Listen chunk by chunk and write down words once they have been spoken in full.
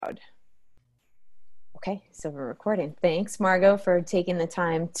Okay, so we're recording. Thanks, Margo, for taking the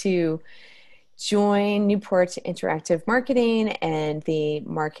time to join Newport Interactive Marketing and the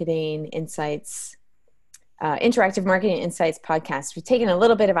Marketing Insights, Interactive Marketing Insights podcast. We've taken a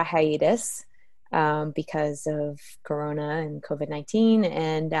little bit of a hiatus because of Corona and COVID-19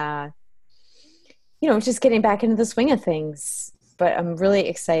 and, just getting back into the swing of things. But I'm really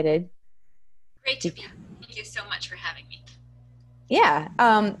excited. Great to be here. Thank you so much for having me. Yeah.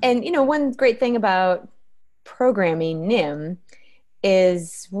 One great thing about programming NIM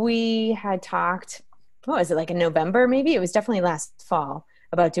is we had talked, what was it, like in November maybe? It was definitely last fall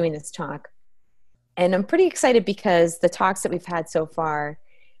about doing this talk. And I'm pretty excited because the talks that we've had so far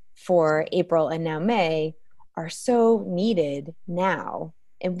for April and now May are so needed now.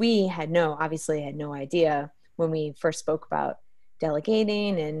 And we obviously had no idea when we first spoke about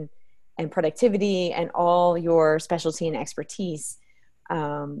delegating and productivity and all your specialty and expertise,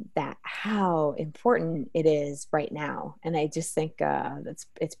 that how important it is right now. And I just think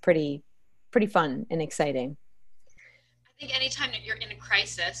it's pretty fun and exciting. I think anytime that you're in a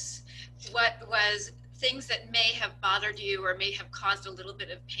crisis, what was things that may have bothered you or may have caused a little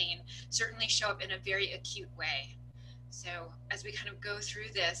bit of pain certainly show up in a very acute way. So as we kind of go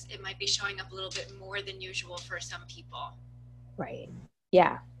through this, it might be showing up a little bit more than usual for some people. Right.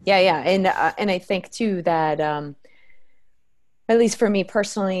 Yeah. And I think too that at least for me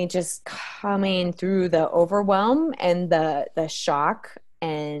personally, just coming through the overwhelm and the shock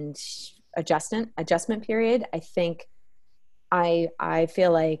and adjustment period, I think I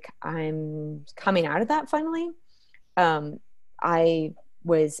feel like I'm coming out of that finally. I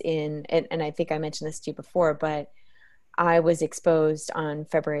was in, and I think I mentioned this to you before, but I was exposed on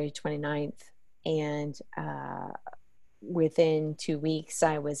February 29th, and within 2 weeks,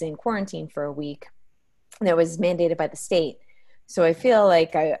 I was in quarantine for a week. That was mandated by the state. So I feel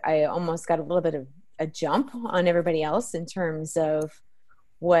like I almost got a little bit of a jump on everybody else in terms of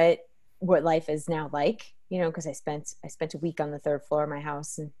what life is now like, because I spent a week on the third floor of my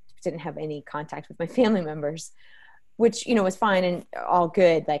house and didn't have any contact with my family members, which, was fine and all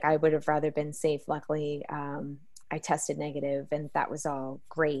good. Like I would have rather been safe. Luckily, I tested negative and that was all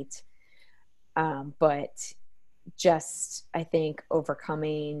great. But just, I think,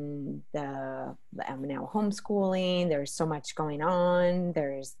 overcoming I'm now homeschooling, there's so much going on,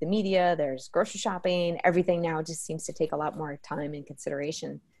 there's the media, there's grocery shopping, everything now just seems to take a lot more time and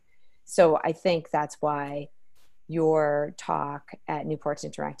consideration. So I think that's why your talk at Newport's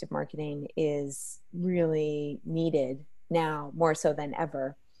Interactive Marketing is really needed now more so than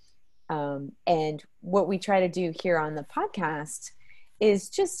ever. And what we try to do here on the podcast is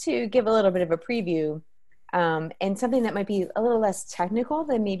just to give a little bit of a preview, and something that might be a little less technical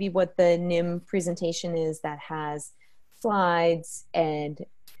than maybe what the NIM presentation is, that has slides and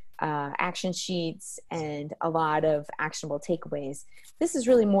action sheets and a lot of actionable takeaways. This is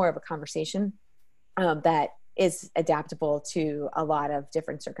really more of a conversation that is adaptable to a lot of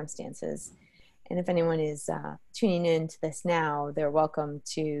different circumstances. And if anyone is tuning into this now, they're welcome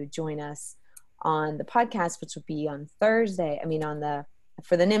to join us on the podcast, which will be on Thursday.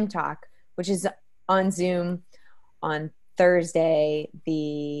 For the NIM talk, which is on Zoom on Thursday,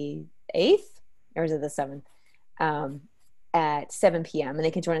 the 8th, or is it the 7th, at 7 p.m. And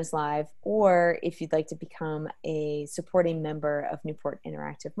they can join us live. Or if you'd like to become a supporting member of Newport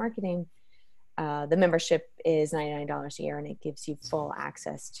Interactive Marketing, the membership is $99 a year, and it gives you full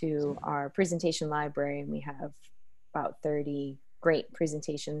access to our presentation library. And we have about 30 great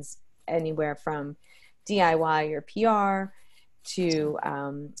presentations, anywhere from DIY or PR to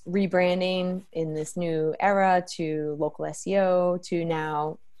rebranding in this new era, to local SEO, to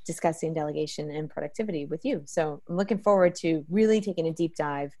now discussing delegation and productivity with you. So I'm looking forward to really taking a deep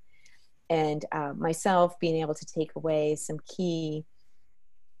dive and myself being able to take away some key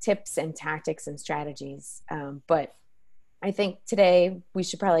tips and tactics and strategies. But I think today we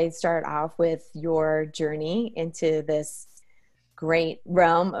should probably start off with your journey into this great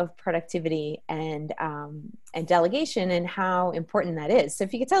realm of productivity and delegation, and how important that is. So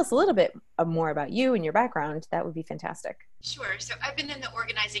if you could tell us a little bit more about you and your background, that would be fantastic. Sure. So I've been in the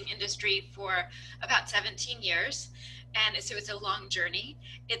organizing industry for about 17 years. And so it's a long journey.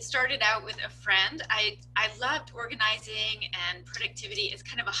 It started out with a friend. I loved organizing and productivity as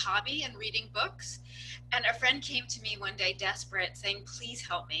kind of a hobby and reading books. And a friend came to me one day desperate, saying, "Please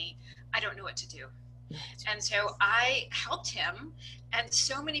help me. I don't know what to do." And so I helped him, and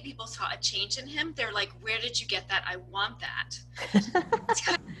so many people saw a change in him. They're like, "Where did you get that? I want that."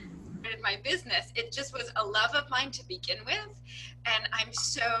 In my business, it just was a love of mine to begin with, and I'm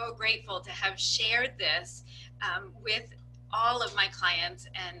so grateful to have shared this with all of my clients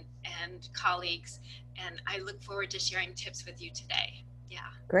and colleagues. And I look forward to sharing tips with you today. Yeah.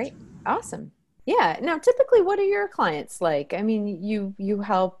 Great. Awesome. Yeah. Now, typically, what are your clients like? I mean, you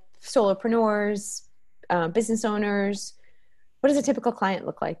help solopreneurs, business owners. What does a typical client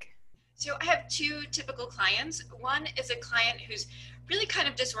look like? So I have two typical clients. One is a client who's really kind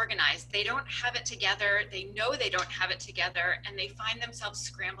of disorganized. They don't have it together. They know they don't have it together, and they find themselves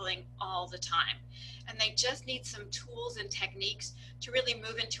scrambling all the time. And they just need some tools and techniques to really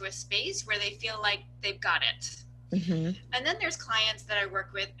move into a space where they feel like they've got it. Mm-hmm. And then there's clients that I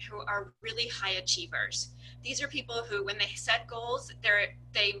work with who are really high achievers. These are people who, when they set goals,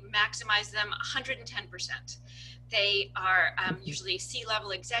 they maximize them 110%. They are usually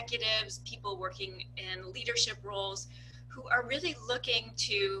C-level executives, people working in leadership roles who are really looking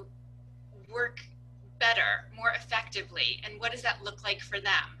to work better, more effectively. And what does that look like for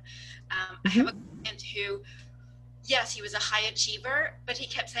them? I have a client who, yes, he was a high achiever, but he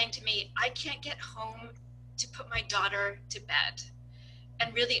kept saying to me, I can't get home to put my daughter to bed.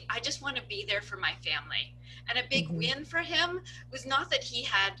 And really, I just want to be there for my family. And a big win for him was not that he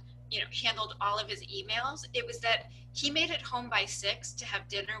had handled all of his emails. It was that he made it home by 6 to have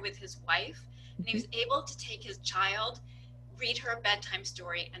dinner with his wife, and he was able to take his child, read her a bedtime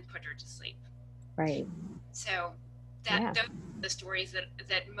story, and put her to sleep. Right. So those are the stories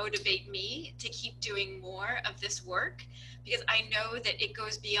that motivate me to keep doing more of this work, because I know that it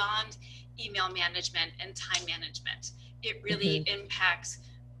goes beyond email management and time management. It really impacts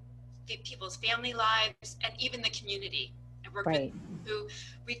people's family lives and even the community. I work with who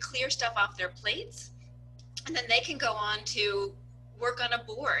we clear stuff off their plates, and then they can go on to work on a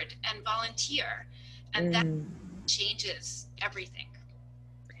board and volunteer, and that changes everything.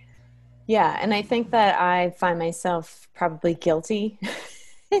 Yeah, and I think that I find myself probably guilty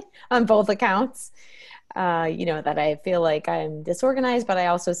on both accounts. That I feel like I'm disorganized, but I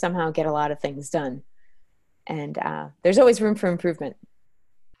also somehow get a lot of things done. And there's always room for improvement.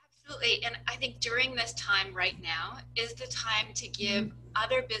 Absolutely. And I think during this time right now is the time to give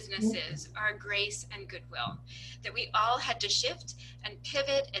other businesses our grace and goodwill, that we all had to shift and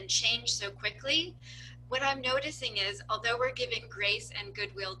pivot and change so quickly. What I'm noticing is, although we're giving grace and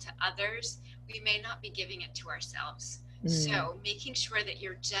goodwill to others, we may not be giving it to ourselves. So making sure that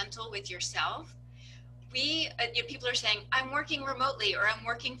you're gentle with yourself. People are saying, I'm working remotely or I'm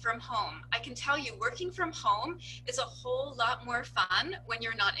working from home. I can tell you, working from home is a whole lot more fun when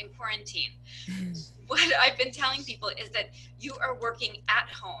you're not in quarantine. What I've been telling people is that you are working at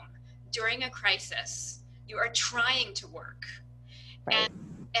home during a crisis. You are trying to work and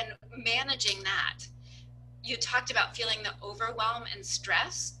managing that. You talked about feeling the overwhelm and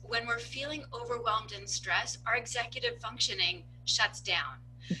stress. When we're feeling overwhelmed and stressed, our executive functioning shuts down.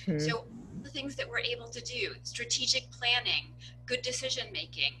 So the things that we're able to do, strategic planning, good decision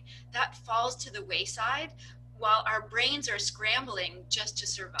making, that falls to the wayside while our brains are scrambling just to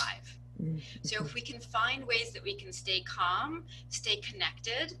survive. So if we can find ways that we can stay calm, stay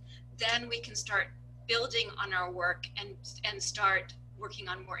connected, then we can start building on our work and start working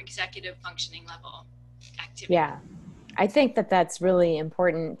on more executive functioning level activity. Yeah, I think that that's really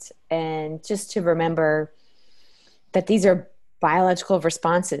important. And just to remember that these are biological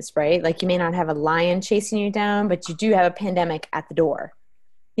responses, right? Like you may not have a lion chasing you down, but you do have a pandemic at the door,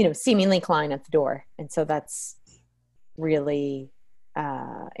 seemingly clawing at the door. And so that's really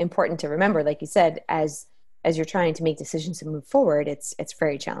important to remember. Like you said, as you're trying to make decisions and move forward, it's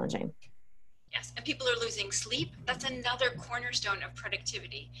very challenging. Yes, and people are losing sleep. That's another cornerstone of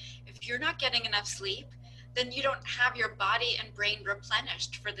productivity. If you're not getting enough sleep, then you don't have your body and brain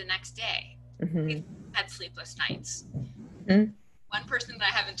replenished for the next day. We've had sleepless nights. One person that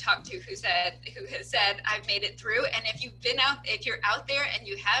I haven't talked to who has said, I've made it through. And if you're out there and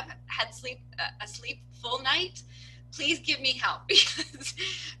you have had a sleepful night, please give me help because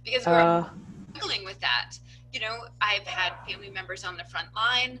we're struggling with that. I've had family members on the front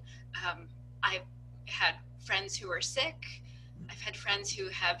line. I've had friends who are sick. I've had friends who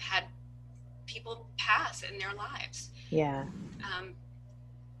have had people pass in their lives. Yeah.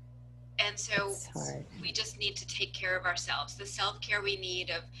 And so we just need to take care of ourselves. The self-care we need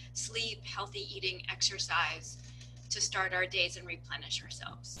of sleep, healthy eating, exercise to start our days and replenish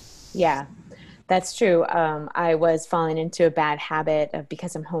ourselves. Yeah, that's true. I was falling into a bad habit of,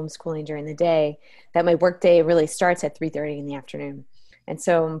 because I'm homeschooling during the day, that my work day really starts at 3:30 in the afternoon. And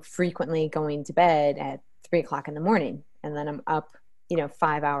so I'm frequently going to bed at 3:00 in the morning. And then I'm up,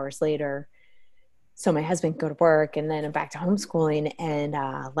 5 hours later. So my husband can go to work, and then I'm back to homeschooling. And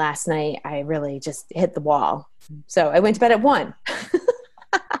last night I really just hit the wall. So I went to bed at 1.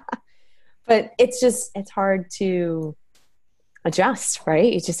 But it's hard to adjust,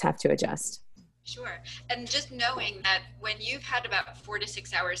 right? You just have to adjust. Sure. And just knowing that when you've had about 4 to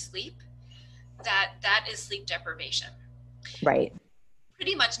 6 hours sleep, that is sleep deprivation. Right.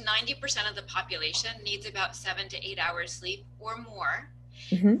 Pretty much 90% of the population needs about 7 to 8 hours sleep or more.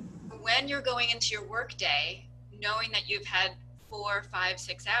 Mm-hmm. When you're going into your work day, knowing that you've had 4, 5,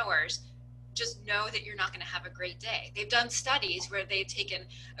 6 hours, just know that you're not going to have a great day. They've done studies where they've taken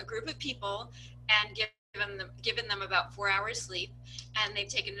a group of people and given them about 4 hours sleep, and they've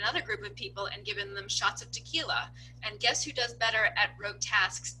taken another group of people and given them shots of tequila. And guess who does better at rote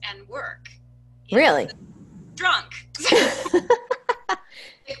tasks and work? Really? Drunk.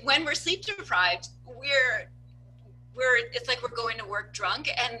 When we're sleep deprived, it's like we're going to work drunk,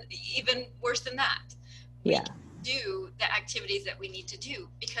 and even worse than that. Yeah. We do the activities that we need to do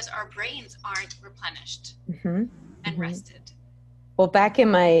because our brains aren't replenished and rested. Well, back in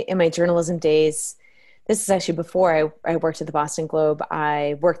my journalism days, this is actually before I worked at the Boston Globe,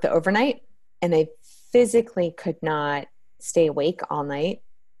 I worked the overnight, and I physically could not stay awake all night.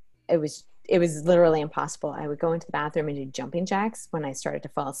 It was literally impossible. I would go into the bathroom and do jumping jacks when I started to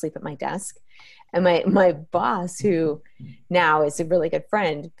fall asleep at my desk. And my boss, who now is a really good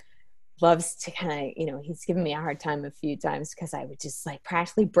friend, loves to kind of, he's given me a hard time a few times because I would just like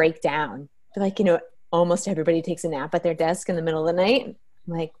practically break down. But like, almost everybody takes a nap at their desk in the middle of the night.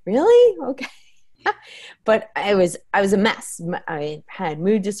 I'm like, really? Okay. But I was a mess. I had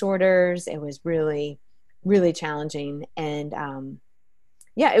mood disorders. It was really, really challenging. And,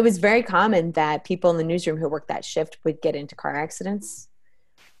 it was very common that people in the newsroom who worked that shift would get into car accidents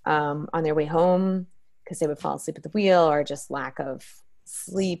on their way home because they would fall asleep at the wheel, or just lack of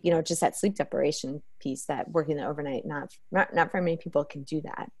sleep, just that sleep deprivation piece, that working the overnight, not very many people can do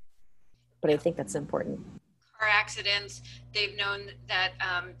that. But I think that's important. Car accidents, they've known that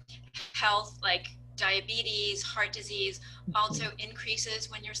health like diabetes, heart disease also increases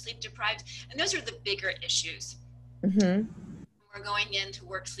when you're sleep deprived. And those are the bigger issues. Mm-hmm. We're going into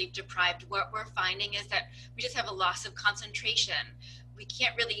work sleep deprived. What we're finding is that we just have a loss of concentration. We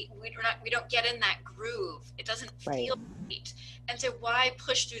can't really, we don't get in that groove. It doesn't feel right. And so why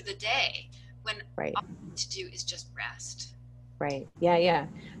push through the day when all we need to do is just rest? Right. Yeah.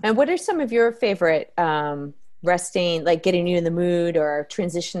 And what are some of your favorite resting, like getting you in the mood or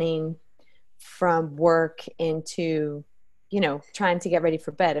transitioning from work into, trying to get ready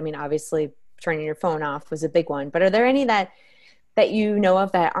for bed? I mean, obviously turning your phone off was a big one, but are there any that you know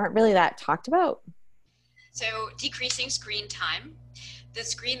of that aren't really that talked about? So decreasing screen time. The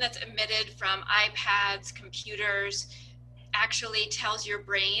screen that's emitted from iPads, computers, actually tells your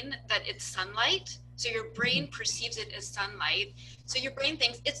brain that it's sunlight. So your brain perceives it as sunlight. So your brain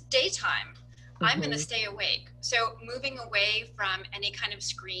thinks it's daytime. I'm going to stay awake. So moving away from any kind of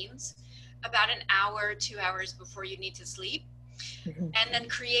screens about an hour, 2 hours before you need to sleep. And then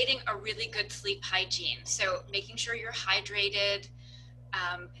creating a really good sleep hygiene. So making sure you're hydrated,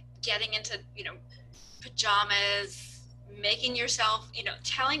 getting into, pajamas, making yourself,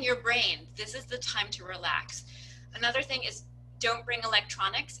 telling your brain, this is the time to relax. Another thing is don't bring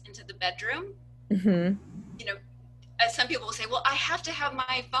electronics into the bedroom. As some people will say, well, I have to have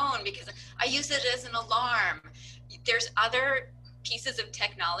my phone because I use it as an alarm. There's other pieces of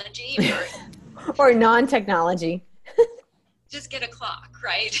technology or non-technology. Just get a clock,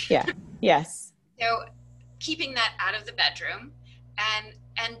 right? Yeah. Yes. So keeping that out of the bedroom and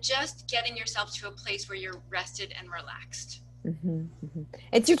just getting yourself to a place where you're rested and relaxed.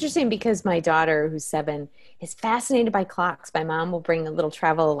 It's interesting because my daughter, who's 7, is fascinated by clocks. My mom will bring a little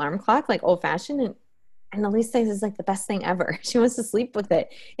travel alarm clock, like old fashioned, and Elise thinks it's like the best thing ever. She wants to sleep with it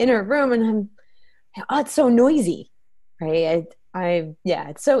in her room, and it's so noisy, right?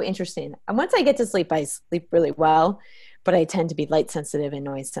 It's so interesting. And once I get to sleep, I sleep really well, but I tend to be light sensitive and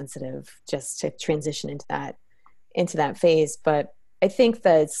noise sensitive just to transition into that phase. But I think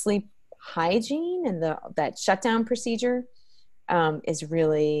the sleep hygiene and that shutdown procedure is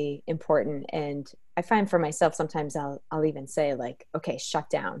really important. And I find for myself, sometimes I'll even say like, okay, shut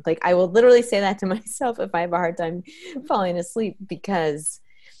down. Like I will literally say that to myself if I have a hard time falling asleep, because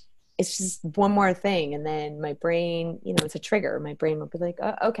it's just one more thing. And then my brain, it's a trigger. My brain will be like,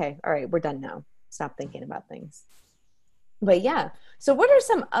 oh, okay, all right, we're done now. Stop thinking about things. But yeah. So what are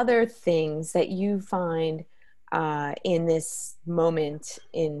some other things that you find in this moment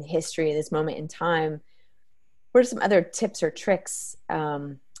in history, this moment in time? What are some other tips or tricks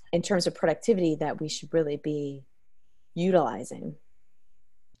in terms of productivity that we should really be utilizing?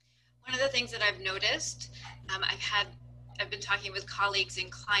 One of the things that I've noticed, I've been talking with colleagues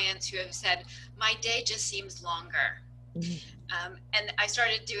and clients who have said, my day just seems longer. And I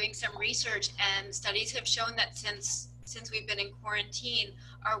started doing some research, and studies have shown that since since we've been in quarantine,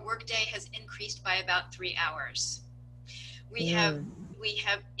 our workday has increased by about 3 hours. We have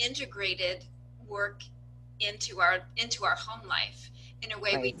integrated work into our home life in a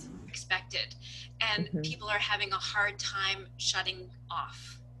way we expected, and people are having a hard time shutting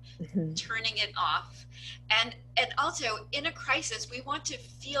off, turning it off. And also in a crisis, we want to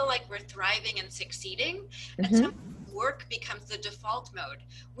feel like we're thriving and succeeding. And some work becomes the default mode.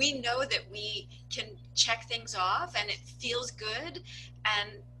 We know that we can check things off and it feels good.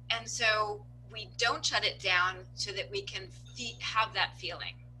 And so we don't shut it down so that we can have that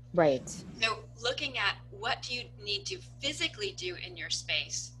feeling. Right. So looking at what do you need to physically do in your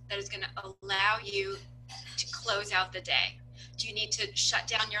space that is going to allow you to close out the day. Do you need to shut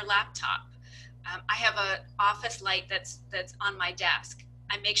down your laptop? I have an office light that's on my desk.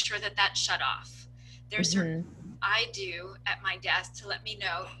 I make sure that that's shut off. There's certain I do at my desk to let me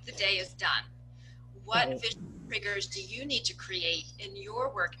know the day is done. What visual triggers do you need to create in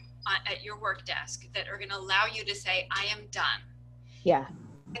your work at your work desk that are going to allow you to say, I am done? Yeah.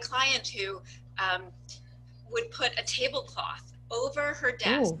 A client who would put a tablecloth over her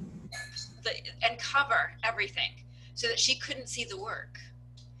desk and cover everything so that she couldn't see the work.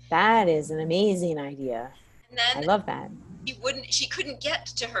 That is an amazing idea. And then I love that. She couldn't get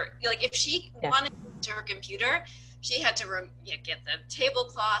to her, like if she wanted to get to her computer, she had to get the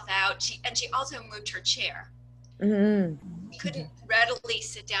tablecloth out. She also moved her chair. She couldn't readily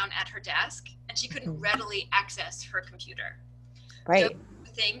sit down at her desk, and she couldn't readily access her computer. Right. So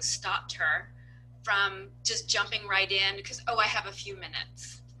things stopped her from just jumping right in because, I have a few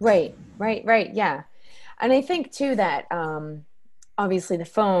minutes. Right. Yeah. And I think too that obviously the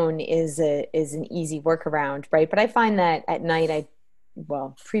phone is an easy workaround, right? But I find that at night,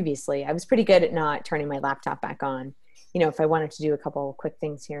 previously I was pretty good at not turning my laptop back on, if I wanted to do a couple quick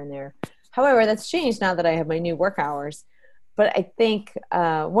things here and there. However, that's changed now that I have my new work hours. But I think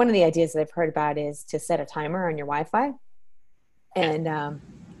one of the ideas that I've heard about is to set a timer on your Wi-Fi. And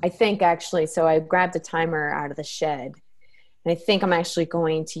I think actually, so I grabbed a timer out of the shed, and I think I'm actually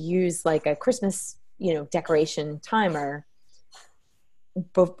going to use like a Christmas, decoration timer,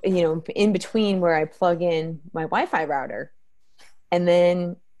 in between where I plug in my Wi-Fi router, and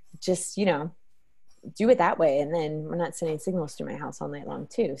then just, do it that way. And then we're not sending signals through my house all night long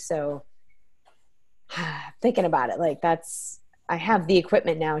too. So thinking about it, like I have the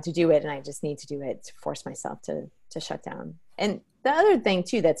equipment now to do it, and I just need to do it to force myself to shut down. And the other thing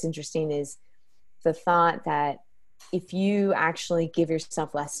too that's interesting is the thought that if you actually give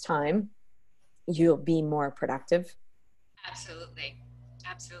yourself less time, you'll be more productive. Absolutely.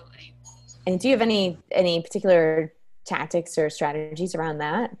 And do you have any particular tactics or strategies around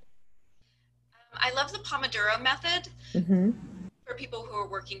that? I love the Pomodoro method for people who are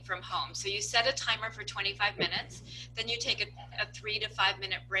working from home. So you set a timer for 25 minutes, then you take a 3 to 5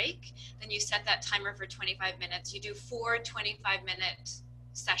 minute break, then you set that timer for 25 minutes. You do 4 25-minute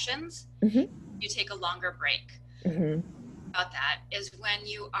sessions, you take a longer break. About that is when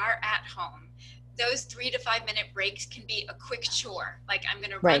you are at home, those 3 to 5 minute breaks can be a quick chore. Like I'm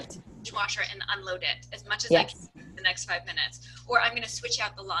going to run to the dishwasher and unload it as much as I can in the next 5 minutes, or I'm going to switch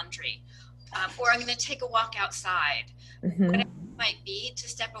out the laundry, or I'm going to take a walk outside. Whatever it might be, to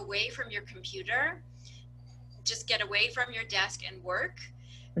step away from your computer, just get away from your desk and work,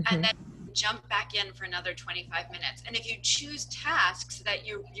 and then jump back in for another 25 minutes. And if you choose tasks that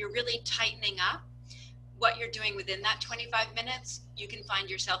you're really tightening up what you're doing within that 25 minutes, you can find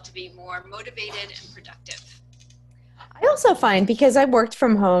yourself to be more motivated and productive. I also find, because I worked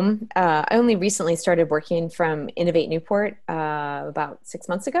from home, I only recently started working from Innovate Newport about 6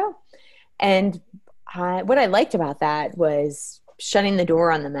 months ago. And what I liked about that was shutting the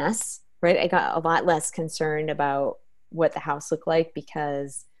door on the mess, right? I got a lot less concerned about what the house looked like,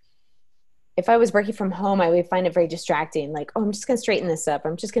 because if I was working from home, I would find it very distracting. Like, I'm just going to straighten this up.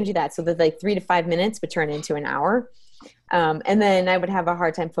 I'm just going to do that. So that like 3 to 5 minutes would turn into an hour. And then I would have a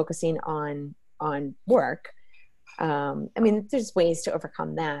hard time focusing on work. There's ways to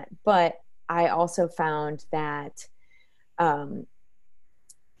overcome that. But I also found that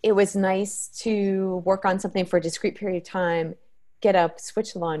it was nice to work on something for a discrete period of time, get up,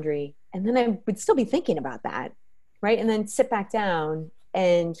 switch laundry, and then I would still be thinking about that, right? And then sit back down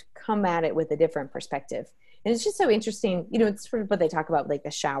and come at it with a different perspective. And it's just so interesting, it's sort of what they talk about, like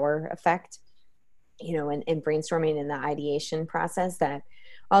the shower effect, and brainstorming and the ideation process, that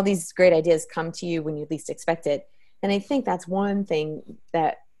all these great ideas come to you when you least expect it. And I think that's one thing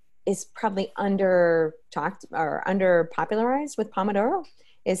that is probably under talked or under popularized with Pomodoro,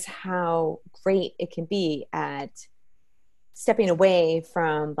 is how great it can be at stepping away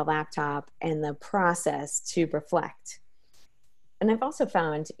from the laptop and the process to reflect. and I've also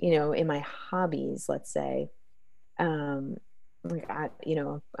found, in my hobbies, let's say, um, like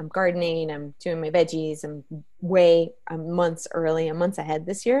I'm gardening, I'm doing my veggies, I'm months early, I'm months ahead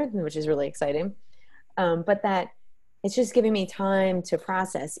this year, which is really exciting. But that it's just giving me time to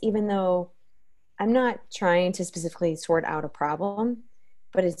process, even though I'm not trying to specifically sort out a problem,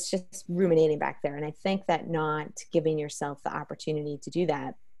 but it's just ruminating back there. And I think that not giving yourself the opportunity to do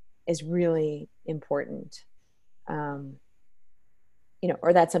that is really important. Um,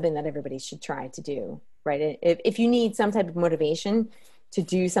 or that's something that everybody should try to do, right? If you need some type of motivation to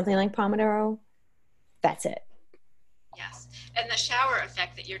do something like Pomodoro, that's it. Yes. And the shower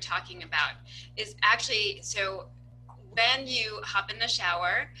effect that you're talking about is actually, so when you hop in the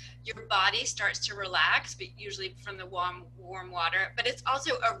shower, your body starts to relax, but usually from the warm water, but it's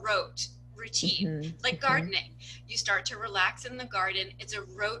also a routine, like gardening. You start to relax in the garden. It's a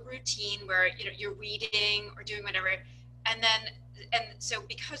rote routine where, you're weeding or doing whatever. And so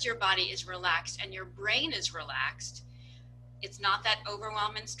because your body is relaxed and your brain is relaxed, it's not that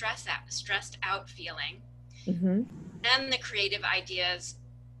overwhelmed and stressed out feeling. Then the creative ideas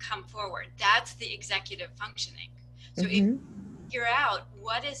come forward. That's the executive functioning. So if you figure out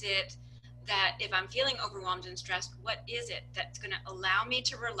what is it that, if I'm feeling overwhelmed and stressed, what is it that's going to allow me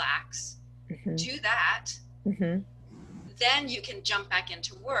to relax, do that, then you can jump back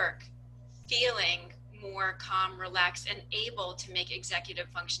into work feeling more calm, relaxed, and able to make executive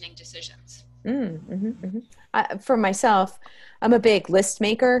functioning decisions. For myself, I'm a big list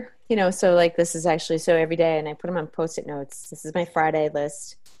maker, so like this is actually, so every day, and I put them on Post-it notes. This is my Friday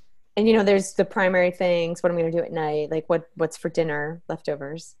list. And, there's the primary things, what I'm going to do at night, like what's for dinner,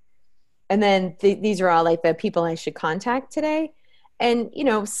 leftovers. And then these are all like the people I should contact today. And,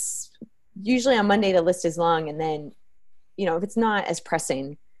 usually on Monday, the list is long. And then, if it's not as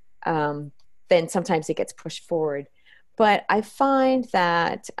pressing, then sometimes it gets pushed forward. But I find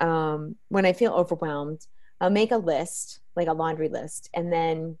that when I feel overwhelmed, I'll make a list, like a laundry list. And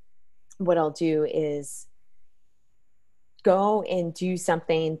then what I'll do is go and do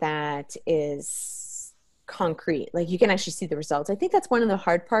something that is concrete. Like you can actually see the results. I think that's one of the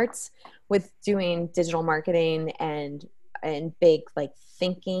hard parts with doing digital marketing and big like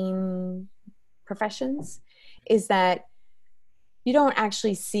thinking professions, is that you don't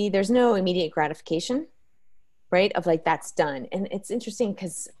actually see, there's no immediate gratification, right? Of like, that's done. And it's interesting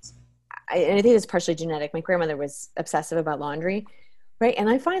because I think it's partially genetic. My grandmother was obsessive about laundry. Right. And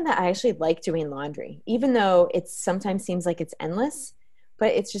I find that I actually like doing laundry, even though it sometimes seems like it's endless,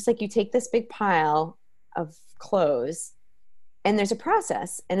 but it's just like you take this big pile of clothes and there's a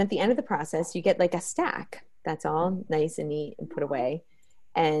process. And at the end of the process, you get like a stack that's all nice and neat and put away.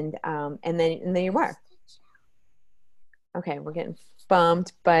 And then you are. Okay. We're getting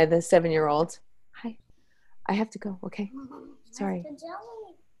bummed by the 7-year-old. Hi, I have to go. Okay. Sorry.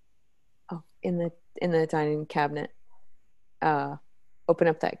 Oh, in the dining cabinet. Open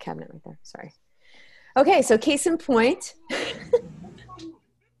up that cabinet right there. Sorry. Okay, so case in point,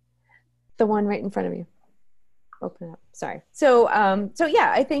 the one right in front of you. Open it up. Sorry. So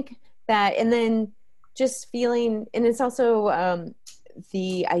yeah, I think that, and then just feeling, and it's also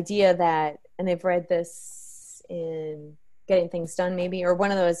the idea that, and I've read this in Getting Things Done maybe, or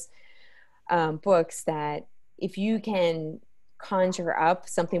one of those books, that if you can conjure up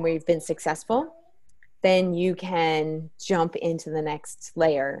something where you've been successful, then you can jump into the next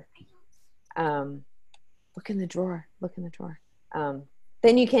layer. Look in the drawer.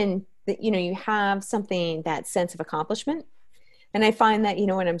 Then you can, you have something, that sense of accomplishment. And I find that,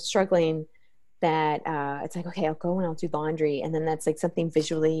 when I'm struggling, that it's like, okay, I'll go and I'll do laundry. And then that's like something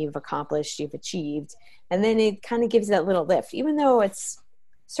visually you've accomplished, you've achieved. And then it kind of gives that little lift, even though it's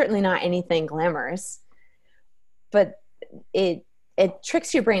certainly not anything glamorous, but it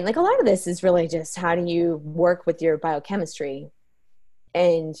tricks your brain. Like a lot of this is really just how do you work with your biochemistry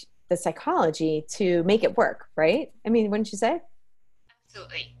and the psychology to make it work, right? I mean, wouldn't you say?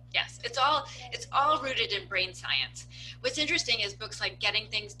 Absolutely. Yes. It's all rooted in brain science. What's interesting is books like Getting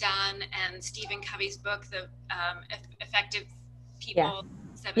Things Done and Stephen Covey's book, The Effective People.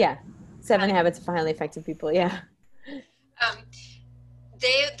 Yeah. Seven Habits of Highly Effective People. Yeah.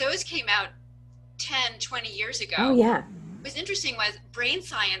 Those came out 10, 20 years ago. Oh, yeah. What's interesting was brain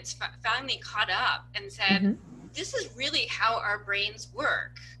science finally caught up and said, this is really how our brains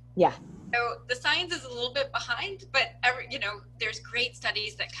work. Yeah. So the science is a little bit behind, but there's great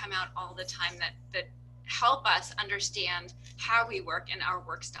studies that come out all the time that help us understand how we work and our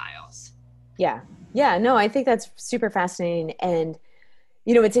work styles. Yeah. Yeah. No, I think that's super fascinating. And,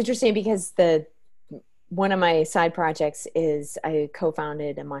 it's interesting because one of my side projects is I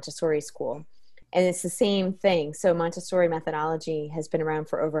co-founded a Montessori school. And it's the same thing. So Montessori methodology has been around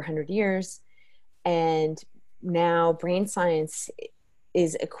for over 100 years. And now brain science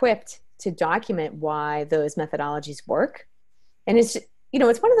is equipped to document why those methodologies work. And it's,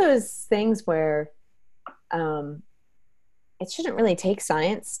 it's one of those things where it shouldn't really take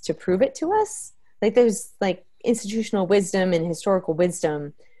science to prove it to us. Like there's like institutional wisdom and historical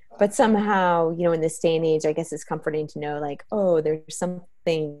wisdom, but somehow, in this day and age, I guess it's comforting to know like, oh, there's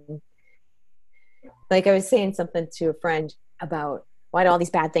something. Like I was saying something to a friend about why do all these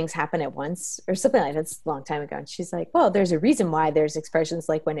bad things happen at once or something like that. It's a long time ago. And she's like, well, there's a reason why there's expressions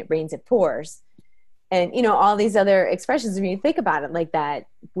like when it rains, it pours. And, all these other expressions, when you think about it, like that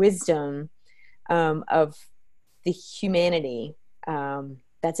wisdom of the humanity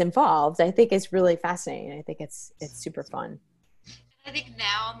that's involved, I think is really fascinating. I think it's super fun. I think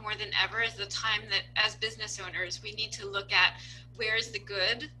now more than ever is the time that as business owners, we need to look at where is the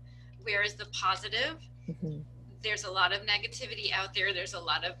good, where is the positive. Mm-hmm. There's a lot of negativity out there. There's a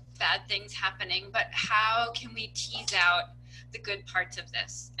lot of bad things happening, but how can we tease out the good parts of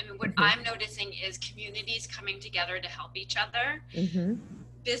this? I mean, what mm-hmm. I'm noticing is communities coming together to help each other, mm-hmm.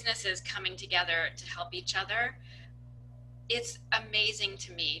 businesses coming together to help each other. It's amazing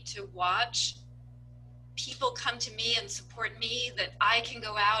to me to watch people come to me and support me, that I can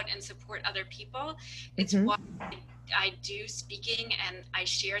go out and support other people. It's mm-hmm. why I do speaking and I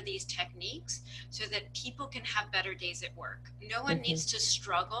share these techniques so that people can have better days at work. No one mm-hmm. needs to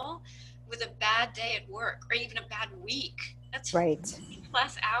struggle with a bad day at work or even a bad week. That's right.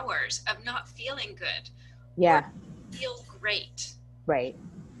 50+ hours of not feeling good. Yeah. Or feel great. Right.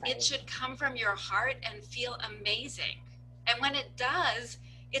 It should come from your heart and feel amazing. And when it does,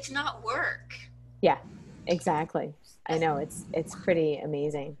 it's not work. Yeah, exactly. I know it's pretty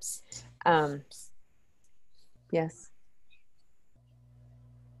amazing. Yes.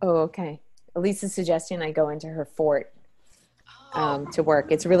 Oh, okay. Elisa's suggesting I go into her fort to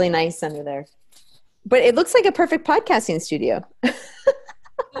work. It's really nice under there. But it looks like a perfect podcasting studio.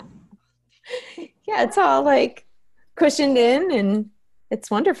 Yeah, it's all like cushioned in and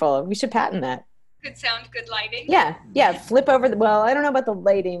it's wonderful. We should patent that. Good sound, good lighting. Yeah. Flip over well, I don't know about the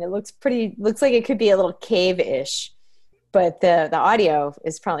lighting. It looks like it could be a little cave-ish, but the audio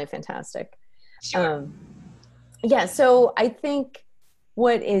is probably fantastic. Sure. Yeah, so I think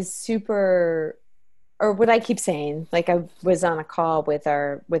what is super, or what I keep saying, like I was on a call with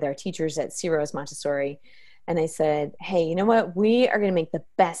our teachers at Ciro's Montessori, and I said, hey, you know what? We are going to make the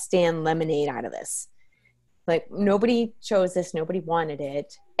best damn lemonade out of this. Like nobody chose this, nobody wanted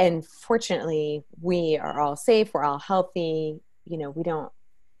it. And fortunately, we are all safe, we're all healthy. We don't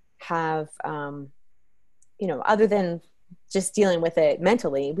have, other than just dealing with it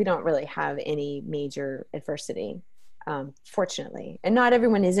mentally, we don't really have any major adversity, fortunately. And not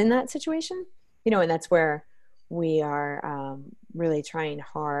everyone is in that situation, and that's where we are really trying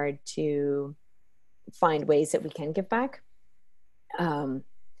hard to find ways that we can give back. One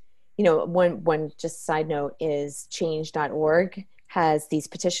just side note is change.org has these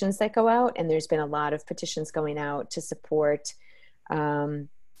petitions that go out, and there's been a lot of petitions going out to support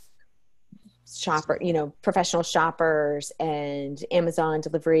professional shoppers and Amazon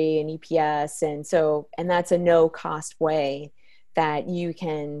delivery and UPS. And that's a no cost way that you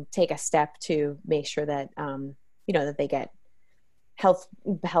can take a step to make sure that, that they get health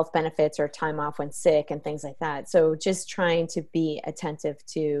benefits or time off when sick and things like that. So just trying to be attentive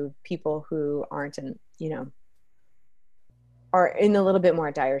to people who aren't are in a little bit more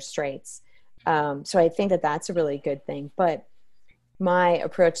dire straits. So I think that that's a really good thing. But my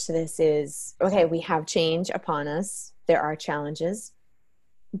approach to this is, okay, we have change upon us. There are challenges,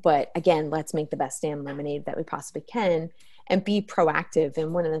 but again, let's make the best damn lemonade that we possibly can and be proactive.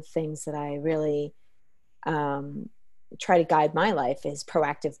 And one of the things that I really try to guide my life is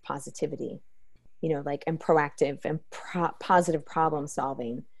proactive positivity, and proactive and positive problem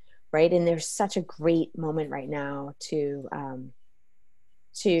solving. Right. And there's such a great moment right now to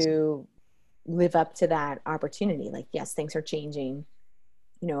live up to that opportunity. Like, yes, things are changing.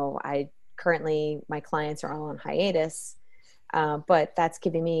 My clients are all on hiatus, but that's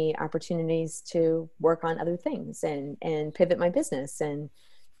giving me opportunities to work on other things and pivot my business and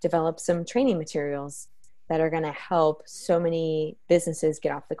develop some training materials that are going to help so many businesses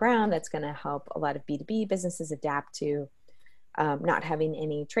get off the ground. That's going to help a lot of B2B businesses adapt to not having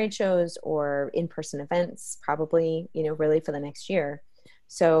any trade shows or in-person events, probably, really for the next year.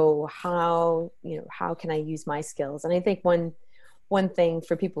 So how can I use my skills? And I think one thing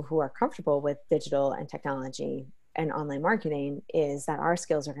for people who are comfortable with digital and technology and online marketing is that our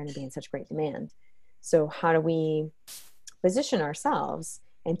skills are going to be in such great demand. So how do we position ourselves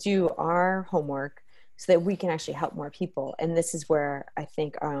and do our homework so that we can actually help more people. And this is where I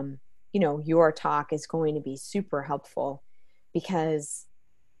think, your talk is going to be super helpful, because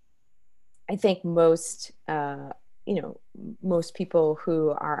I think most people who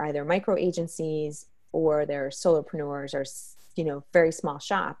are either micro agencies or they're solopreneurs or, very small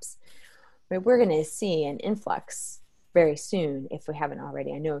shops, right, we're going to see an influx very soon if we haven't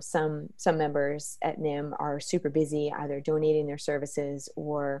already. I know some members at NIM are super busy, either donating their services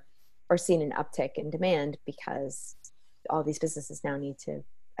or seeing an uptick in demand because all these businesses now need to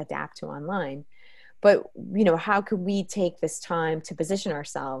adapt to online. But, how could we take this time to position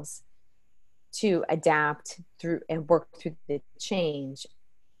ourselves to adapt through and work through the change?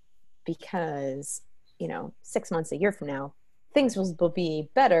 Because, 6 months, a year from now, things will be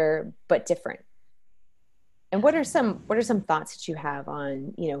better, but different. And what are some thoughts that you have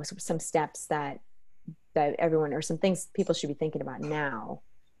on, some steps that everyone, or some things people should be thinking about now,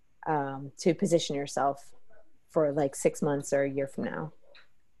 to position yourself for like 6 months or a year from now?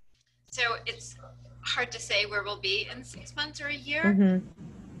 So it's hard to say where we'll be in 6 months or a year. Mm-hmm.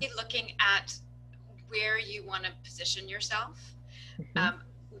 Looking at where you want to position yourself. Mm-hmm.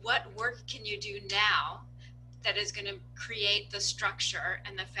 What work can you do now that is going to create the structure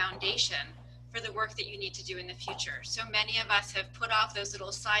and the foundation for the work that you need to do in the future? So many of us have put off those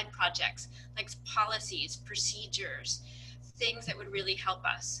little side projects, like policies, procedures, things that would really help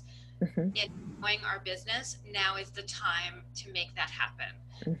us. Mm-hmm. In growing our business, now is the time to make that happen.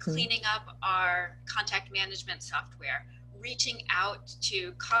 Mm-hmm. Cleaning up our contact management software, reaching out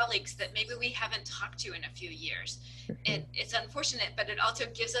to colleagues that maybe we haven't talked to in a few years. Mm-hmm. It's unfortunate, but it also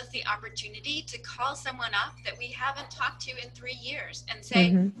gives us the opportunity to call someone up that we haven't talked to in 3 years and say,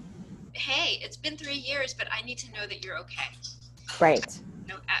 Mm-hmm. hey, it's been 3 years, but I need to know that you're okay. Right.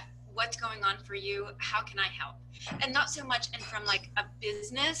 What's going on for you? How can I help? And not so much and from like a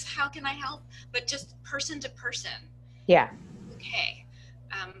business, how can I help? But just person to person. Yeah. Okay.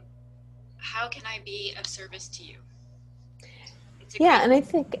 How can I be of service to you? Yeah, and I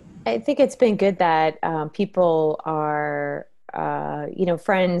think it's been good that people are,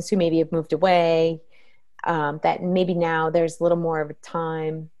 friends who maybe have moved away, that maybe now there's a little more of a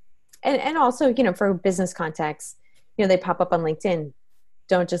time, and also, for business contacts, they pop up on LinkedIn.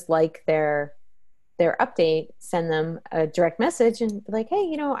 Don't just like their update, send them a direct message and be like,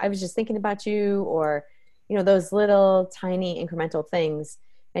 hey, I was just thinking about you, or, those little tiny incremental things,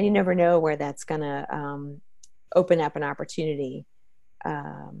 and you never know where that's gonna open up an opportunity.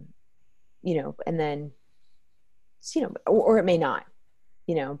 And then, or it may not,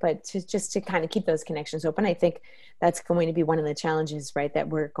 but to kind of keep those connections open. I think that's going to be one of the challenges, right? That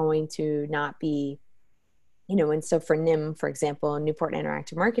we're going to not be, and so for NIM, for example, Newport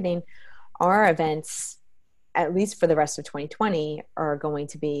Interactive Marketing, our events, at least for the rest of 2020, are going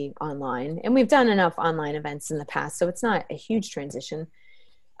to be online. And we've done enough online events in the past, so it's not a huge transition.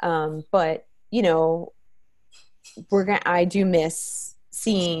 But, I do miss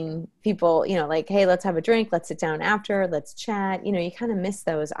seeing people, like, hey, let's have a drink, let's sit down after, let's chat. You kind of miss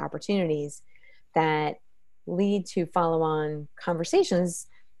those opportunities that lead to follow-on conversations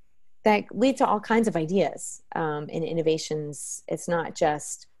that lead to all kinds of ideas and innovations. It's not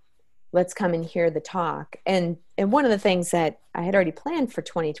just let's come and hear the talk. And one of the things that I had already planned for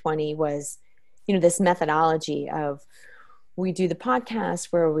 2020 was, this methodology of, we do the podcast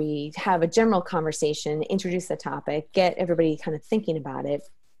where we have a general conversation, introduce the topic, get everybody kind of thinking about it.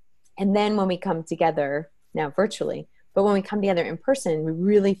 And then when we come together, now virtually, but when we come together in person, we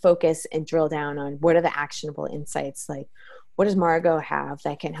really focus and drill down on what are the actionable insights, like what does Margo have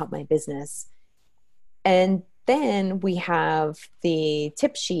that can help my business? And then we have the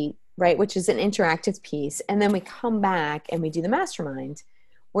tip sheet, right, which is an interactive piece. And then we come back and we do the mastermind,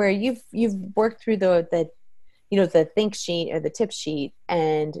 where you've worked through the think sheet or the tip sheet,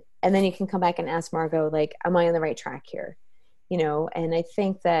 and then you can come back and ask Margo, like, am I on the right track here? And I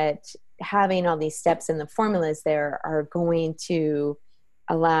think that having all these steps and the formulas there are going to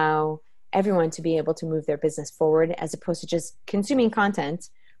allow everyone to be able to move their business forward, as opposed to just consuming content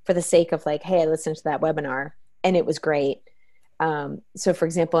for the sake of, like, hey, I listened to that webinar and it was great. So for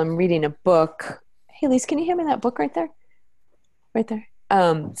example, I'm reading a book. Hey, Lise, can you hand me that book right there? Right there.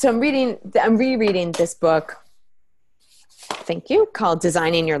 So I'm rereading this book, thank you, called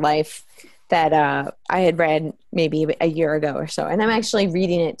Designing Your Life, that I had read maybe a year ago or so. And I'm actually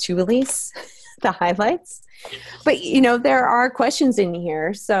reading it to Elise, the highlights. But, there are questions in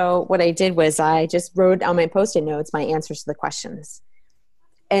here. So what I did was I just wrote on my Post-it notes my answers to the questions.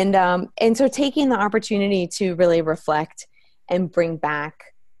 And so taking the opportunity to really reflect and bring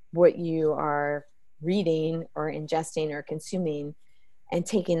back what you are reading or ingesting or consuming, and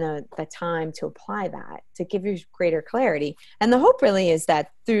taking the time to apply that to give you greater clarity. And the hope really is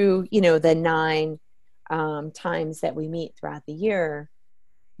that through, the 9 times that we meet throughout the year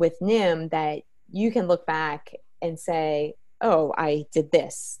with NIM, that you can look back and say, oh, I did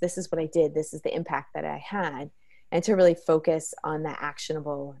this. This is what I did. This is the impact that I had. And to really focus on the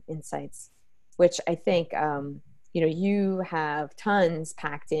actionable insights, which I think, you have tons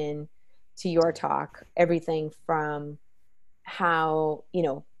packed in to your talk, everything from how,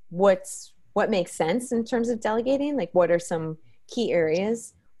 what makes sense in terms of delegating, like what are some key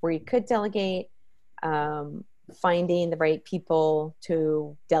areas where you could delegate, finding the right people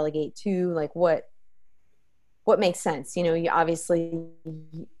to delegate to, like what makes sense. You obviously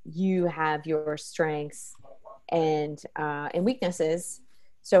you have your strengths and weaknesses.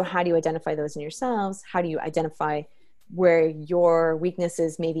 So how do you identify those in yourselves? How do you identify where your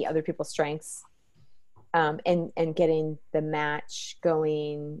weaknesses may be other people's strengths, and getting the match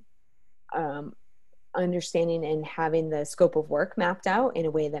going, understanding and having the scope of work mapped out in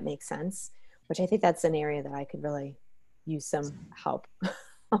a way that makes sense, which I think that's an area that I could really use some help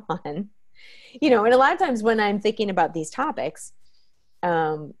on. And a lot of times when I'm thinking about these topics,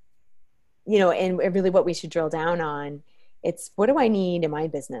 and really what we should drill down on, it's what do I need in my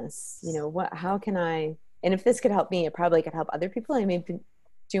business? How can I, and if this could help me, it probably could help other people. I mean, I've been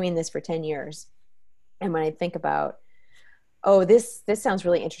doing this for 10 years. And when I think about, oh, this sounds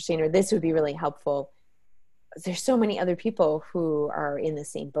really interesting, or this would be really helpful, there's so many other people who are in the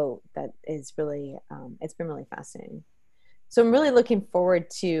same boat that is really, it's been really fascinating. So I'm really looking forward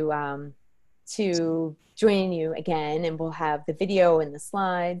to joining you again, and we'll have the video and the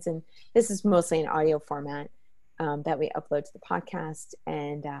slides, and this is mostly an audio format that we upload to the podcast,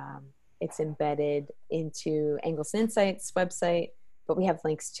 and it's embedded into Angles and Insights website, but we have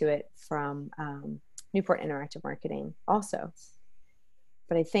links to it from Newport Interactive Marketing also.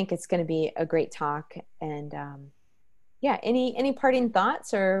 But I think it's going to be a great talk, and any parting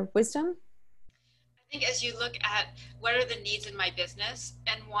thoughts or wisdom? I think as you look at what are the needs in my business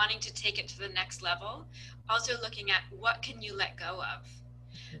and wanting to take it to the next level, also looking at what can you let go of.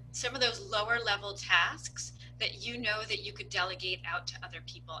 Some of those lower level tasks that that you could delegate out to other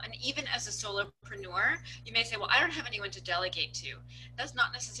people. And even as a solopreneur, you may say, well, I don't have anyone to delegate to. That's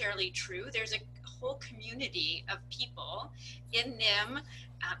not necessarily true. There's a whole community of people in NIM,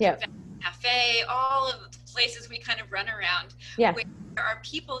 cafe, all of the places we kind of run around. Yeah. Where there are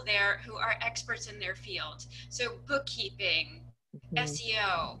people there who are experts in their field. So bookkeeping,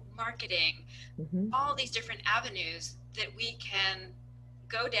 SEO, marketing, all these different avenues that we can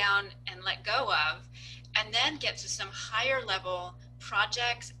go down and let go of, and then get to some higher level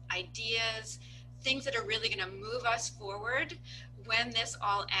projects, ideas, things that are really going to move us forward when this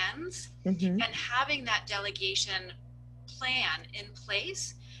all ends, and having that delegation plan in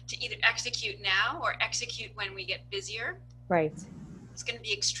place to either execute now or execute when we get busier. Right. It's going to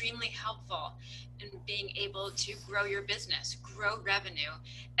be extremely helpful in being able to grow your business, grow revenue.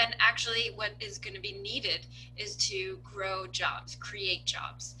 And actually what is going to be needed is to grow jobs, create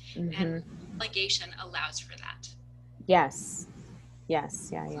jobs. And delegation allows for that. Yes. Yeah.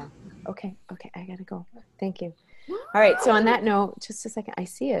 Okay. I gotta go. Thank you. All right. So on that note, just a second. I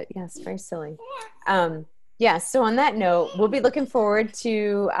see it. Yes. Very silly. So on that note, we'll be looking forward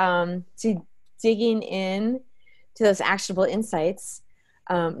to digging in to those actionable insights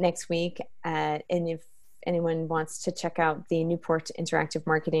next week. And if anyone wants to check out the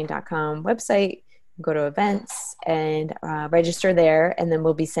newportinteractivemarketing.com website, go to events and register there. And then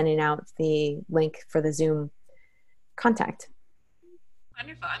we'll be sending out the link for the Zoom contact.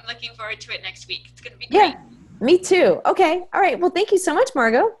 Wonderful. I'm looking forward to it next week. It's going to be great. Yeah, me too. Okay. All right. Well, thank you so much,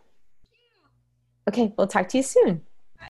 Margo. Okay. We'll talk to you soon.